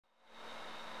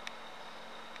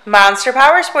Monster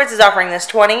Powersports is offering this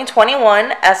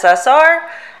 2021 SSR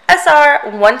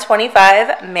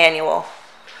SR125 Manual.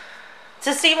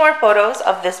 To see more photos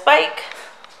of this bike,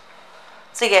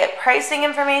 to get pricing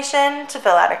information, to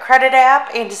fill out a credit app,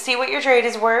 and to see what your trade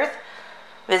is worth,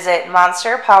 visit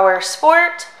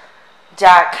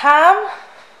monsterpowersport.com.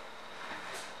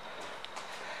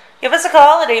 Give us a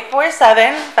call at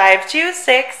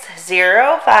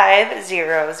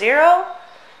 847-526-0500.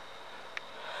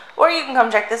 Or you can come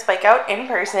check this bike out in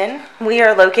person. We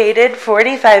are located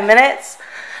 45 minutes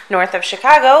north of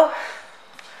Chicago.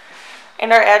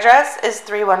 And our address is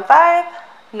 315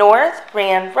 North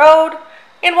Rand Road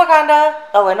in Wauconda,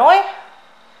 Illinois.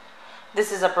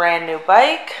 This is a brand new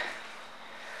bike.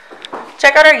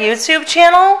 Check out our YouTube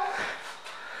channel.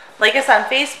 Like us on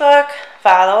Facebook.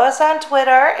 Follow us on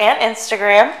Twitter and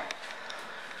Instagram.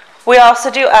 We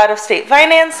also do out-of-state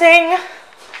financing.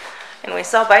 And we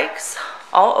sell bikes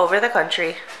all over the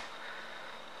country.